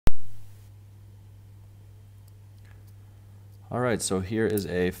Alright, so here is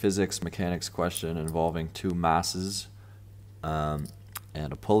a physics mechanics question involving two masses and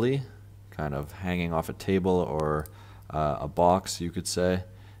a pulley kind of hanging off a table or a box, you could say.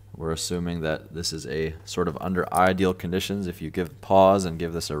 We're assuming that this is a sort of under ideal conditions. If you pause and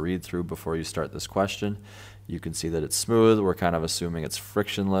give this a read through before you start this question, you can see that it's smooth. We're kind of assuming it's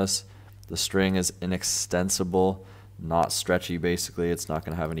frictionless. The string is inextensible, not stretchy basically. It's not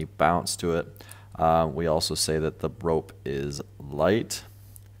going to have any bounce to it. We also say that the rope is light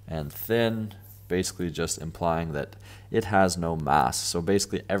and thin, basically just implying that it has no mass. So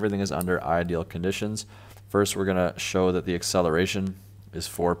basically everything is under ideal conditions. First we're going to show that the acceleration is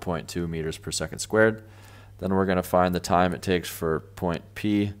 4.2 meters per second squared. Then we're going to find the time it takes for point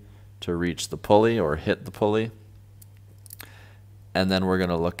P to reach the pulley or hit the pulley. And then we're going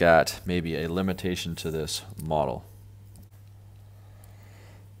to look at maybe a limitation to this model.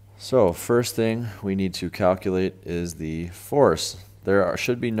 So first thing we need to calculate is the force. There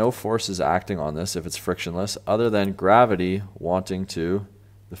should be no forces acting on this if it's frictionless other than gravity the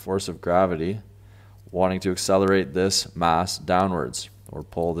force of gravity wanting to accelerate this mass downwards or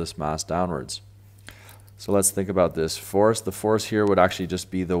pull this mass downwards. So let's think about this force. The force here would actually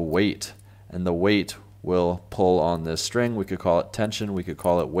just be the weight, and the weight will pull on this string. We could call it tension, we could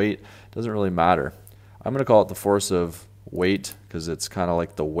call it weight. It doesn't really matter. I'm going to call it the force of weight because it's kind of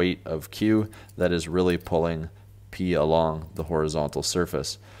like the weight of Q that is really pulling P along the horizontal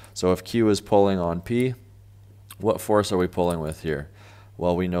surface. So if Q is pulling on P, what force are we pulling with here?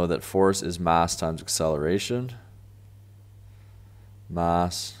 Well, we know that force is mass times acceleration.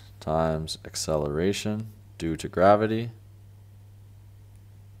 Mass times acceleration due to gravity.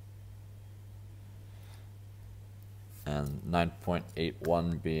 And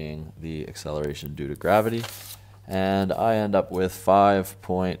 9.81 being the acceleration due to gravity. And I end up with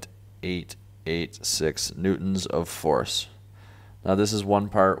 5.886 newtons of force. Now this is one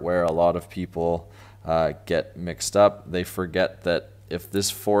part where a lot of people get mixed up. They forget that if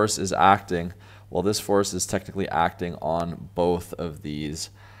this force is acting, well, this force is technically acting on both of these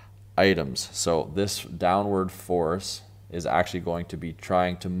items. So this downward force is actually going to be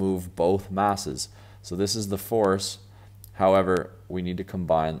trying to move both masses. So this is the force. However, we need to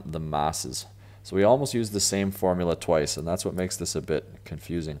combine the masses. So we almost use the same formula twice, and that's what makes this a bit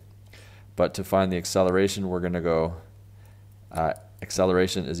confusing. But to find the acceleration, we're going to go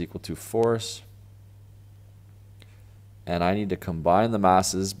acceleration is equal to force. And I need to combine the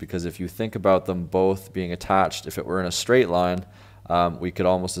masses because if you think about them both being attached, if it were in a straight line, we could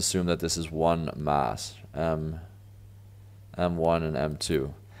almost assume that this is one mass, M1 and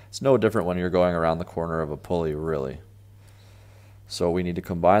M2. It's no different when you're going around the corner of a pulley, really. So we need to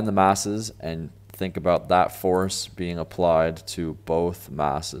combine the masses and think about that force being applied to both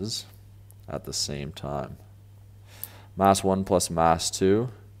masses at the same time. Mass 1 plus mass 2.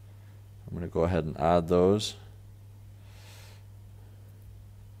 I'm going to go ahead and add those.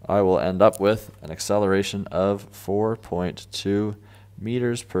 I will end up with an acceleration of 4.2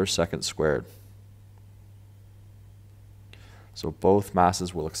 meters per second squared. So both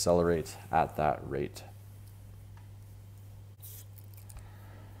masses will accelerate at that rate.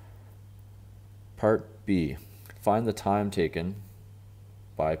 Part B. Find the time taken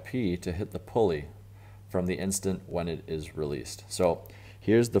by P to hit the pulley from the instant when it is released. So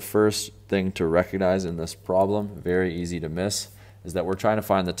here's the first thing to recognize in this problem, very easy to miss, is that we're trying to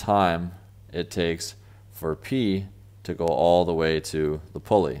find the time it takes for P to go all the way to the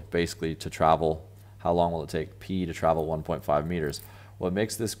pulley, basically to travel, how long will it take P to travel 1.5 meters. What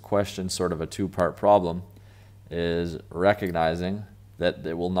makes this question sort of a two-part problem is recognizing that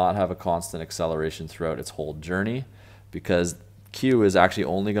it will not have a constant acceleration throughout its whole journey because Q is actually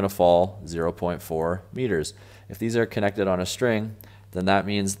only going to fall 0.4 meters. If these are connected on a string, then that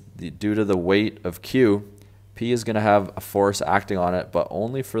means due to the weight of Q, P is going to have a force acting on it, but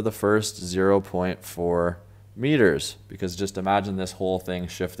only for the first 0.4 meters, because just imagine this whole thing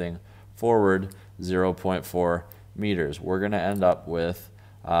shifting forward 0.4 meters. We're going to end up with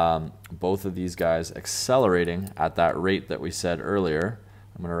both of these guys accelerating at that rate that we said earlier.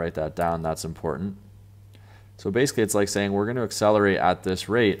 I'm going to write that down, that's important. So basically it's like saying we're going to accelerate at this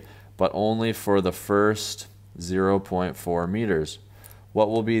rate, but only for the first 0.4 meters. What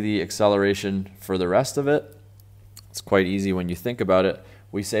will be the acceleration for the rest of it? It's quite easy when you think about it.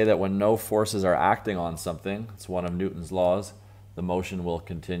 We say that when no forces are acting on something, it's one of Newton's laws, the motion will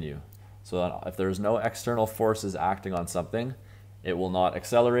continue. So if there's no external forces acting on something, it will not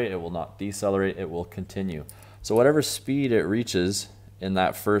accelerate, it will not decelerate, it will continue. So whatever speed it reaches in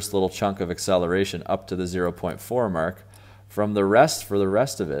that first little chunk of acceleration up to the 0.4 mark, for the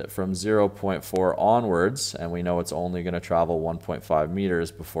rest of it, from 0.4 onwards, and we know it's only going to travel 1.5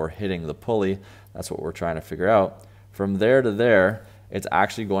 meters before hitting the pulley, that's what we're trying to figure out. From there to there, it's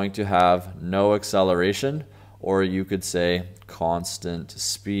actually going to have no acceleration, or you could say constant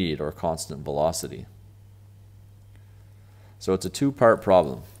speed or constant velocity. So it's a two-part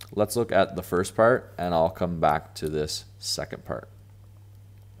problem. Let's look at the first part, and I'll come back to this second part.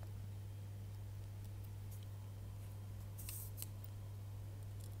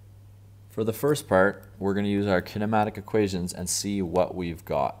 For the first part, we're going to use our kinematic equations and see what we've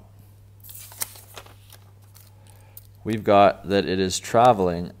got. We've got that it is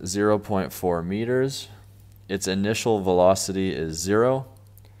traveling 0.4 meters. Its initial velocity is 0.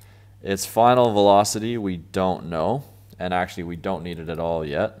 Its final velocity we don't know, and actually we don't need it at all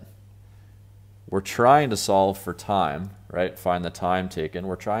yet. We're trying to solve for time, right? Find the time taken.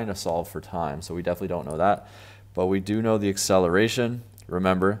 We're trying to solve for time, so we definitely don't know that. But we do know the acceleration.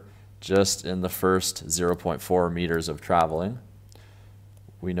 Remember, just in the first 0.4 meters of traveling,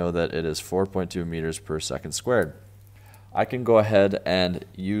 we know that it is 4.2 meters per second squared. I can go ahead and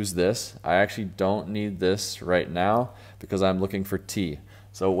use this. I actually don't need this right now because I'm looking for t.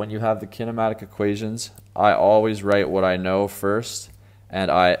 So when you have the kinematic equations, I always write what I know first and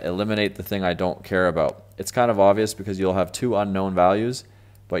I eliminate the thing I don't care about. It's kind of obvious because you'll have two unknown values,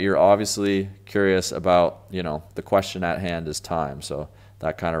 but you're obviously curious about, the question at hand is time. So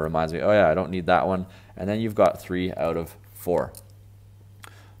that kind of reminds me, oh yeah, I don't need that one. And then you've got 3 out of 4.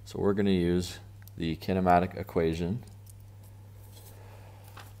 So we're going to use the kinematic equation.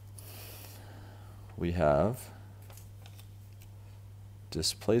 We have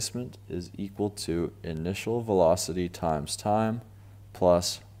displacement is equal to initial velocity times time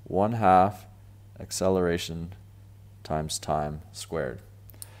plus 1/2 acceleration times time squared.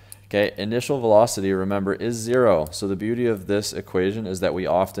 Okay, initial velocity, remember, is 0. So the beauty of this equation is that we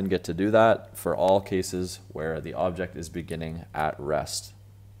often get to do that for all cases where the object is beginning at rest.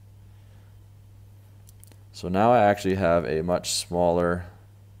 So now I actually have a much smaller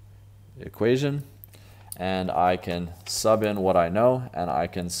equation, and I can sub in what I know, and I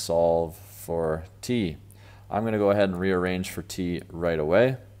can solve for t. I'm going to go ahead and rearrange for t right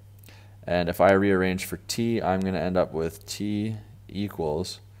away. And if I rearrange for t, I'm going to end up with t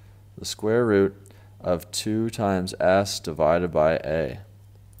equals the square root of 2 times s divided by a.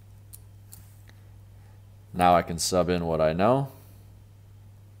 Now I can sub in what I know.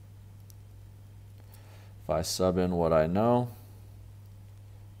 If I sub in what I know,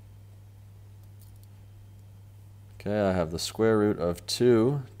 okay, I have the square root of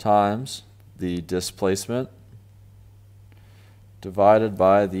 2 times the displacement divided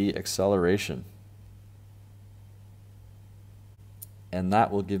by the acceleration. And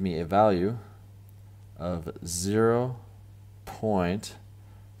that will give me a value of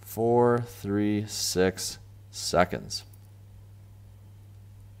 0.436 seconds.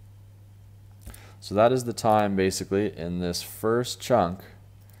 So that is the time basically in this first chunk.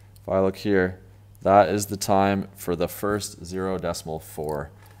 If I look here, that is the time for the first 0.4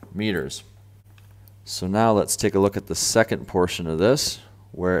 meters. So now let's take a look at the second portion of this,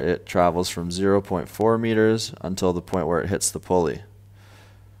 where it travels from 0.4 meters until the point where it hits the pulley.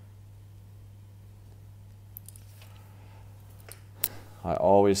 I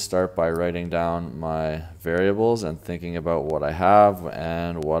always start by writing down my variables and thinking about what I have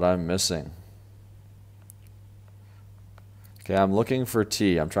and what I'm missing. Okay, I'm looking for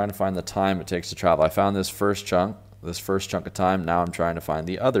t. I'm trying to find the time it takes to travel. I found this first chunk of time. Now I'm trying to find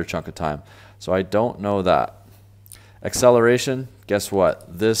the other chunk of time. So I don't know that. Acceleration, guess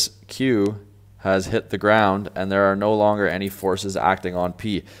what? This q has hit the ground and there are no longer any forces acting on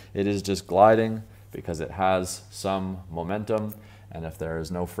p. It is just gliding because it has some momentum, and if there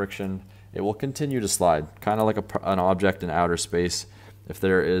is no friction, it will continue to slide, kind of like an object in outer space. If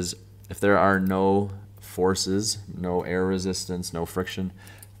there are no forces, no air resistance, no friction,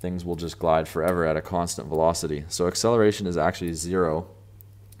 things will just glide forever at a constant velocity. So acceleration is actually 0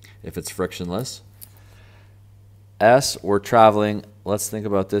 if it's frictionless. S, we're traveling, let's think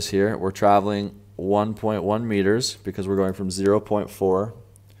about this here, we're traveling 1.1 meters because we're going from 0.4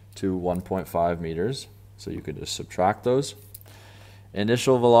 to 1.5 meters. So you could just subtract those.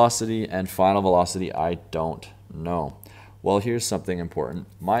 Initial velocity and final velocity, I don't know. Well, here's something important.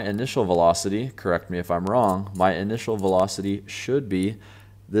 My initial velocity, correct me if I'm wrong, my initial velocity should be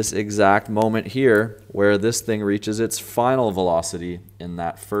this exact moment here where this thing reaches its final velocity in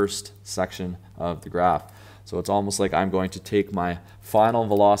that first section of the graph. So it's almost like I'm going to take my final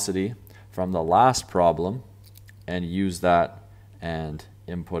velocity from the last problem and use that and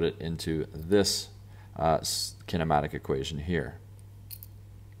input it into this kinematic equation here.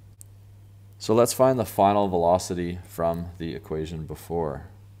 So let's find the final velocity from the equation before.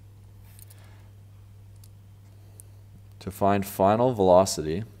 To find final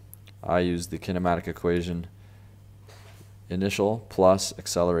velocity, I use the kinematic equation initial plus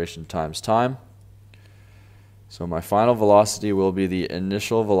acceleration times time. So my final velocity will be the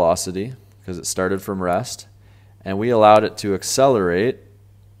initial velocity because it started from rest, and we allowed it to accelerate,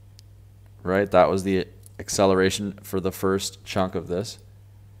 right? That was the acceleration for the first chunk of this,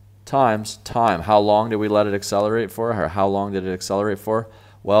 times time. How long did we let it accelerate for, or how long did it accelerate for?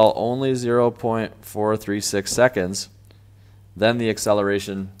 Well, only 0.436 seconds. Then the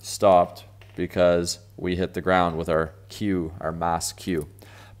acceleration stopped because we hit the ground with our q, our mass q.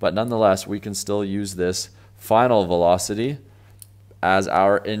 But nonetheless, we can still use this final velocity as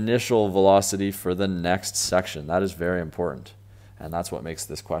our initial velocity for the next section. That is very important, and that's what makes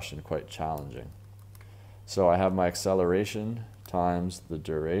this question quite challenging. So I have my acceleration times the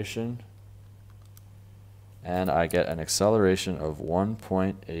duration, and I get an acceleration of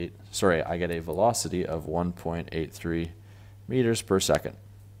I get a velocity of 1.83 meters per second.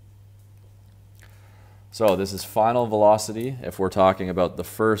 So this is final velocity if we're talking about the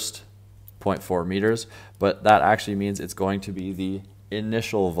first 0.4 meters, but that actually means it's going to be the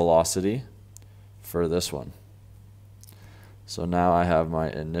initial velocity for this one. So now I have my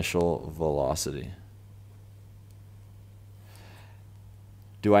initial velocity.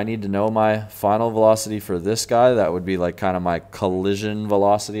 Do I need to know my final velocity for this guy? That would be like kind of my collision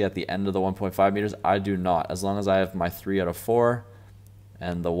velocity at the end of the 1.5 meters. I do not. As long as I have my 3 out of 4,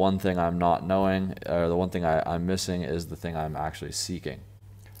 and the one thing I'm not knowing, or the one thing I'm missing, is the thing I'm actually seeking.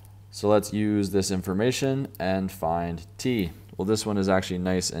 So let's use this information and find t. Well, this one is actually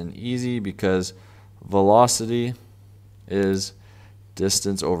nice and easy because velocity is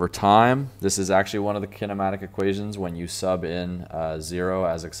distance over time. This is actually one of the kinematic equations. When you sub in 0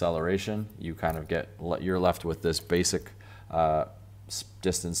 as acceleration, you kind of you're left with this basic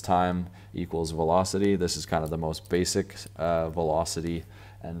distance time equals velocity. This is kind of the most basic velocity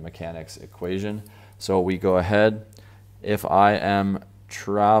and mechanics equation. So we go ahead. If I am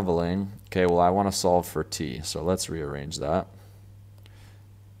traveling, okay, well, I want to solve for t, so let's rearrange that.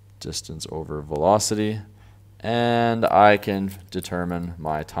 Distance over velocity, and I can determine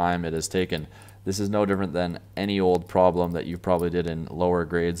my time it has taken. This is no different than any old problem that you probably did in lower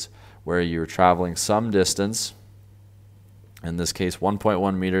grades where you're traveling some distance, in this case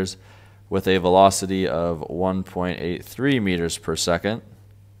 1.1 meters, with a velocity of 1.83 meters per second.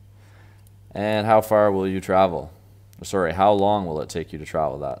 And how far will you travel? Sorry, how long will it take you to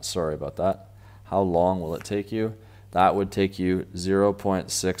travel that? Sorry about that. How long will it take you? That would take you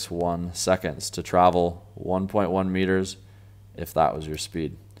 0.61 seconds to travel 1.1 meters if that was your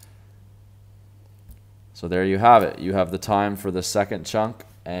speed. So there you have it. You have the time for the second chunk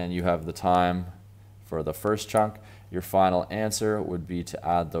and you have the time for the first chunk. Your final answer would be to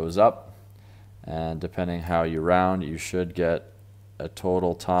add those up, and depending how you round, you should get a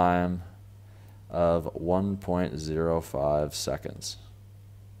total time of 1.05 seconds.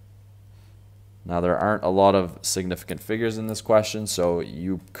 Now, there aren't a lot of significant figures in this question, so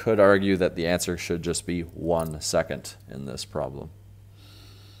you could argue that the answer should just be 1 second in this problem.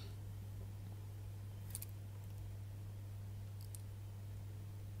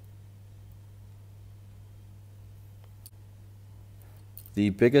 The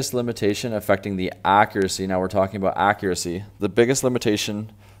biggest limitation affecting the accuracy, now we're talking about accuracy, the biggest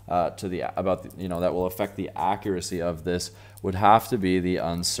limitation that will affect the accuracy of this would have to be the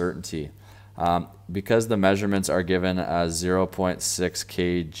uncertainty. Because the measurements are given as 0.6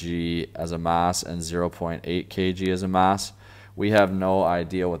 kg as a mass and 0.8 kg as a mass, we have no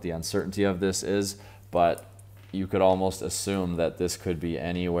idea what the uncertainty of this is, but you could almost assume that this could be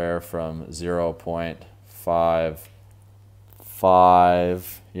anywhere from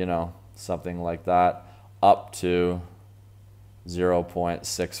 0.55, something like that, up to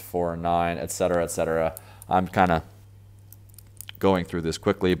 0.649, etc., etc. I'm kind of going through this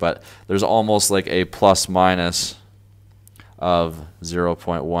quickly, but there's almost like a plus minus of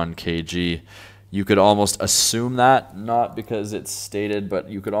 0.1 kg. You could almost assume that, not because it's stated, but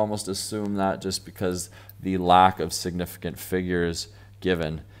you could almost assume that just because the lack of significant figures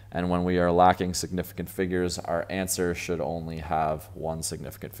given. And when we are lacking significant figures, our answer should only have one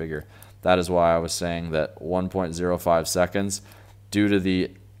significant figure. That is why I was saying that 1.05 seconds, due to the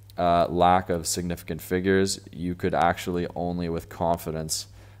lack of significant figures, you could actually only with confidence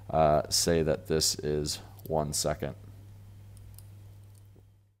say that this is 1 second.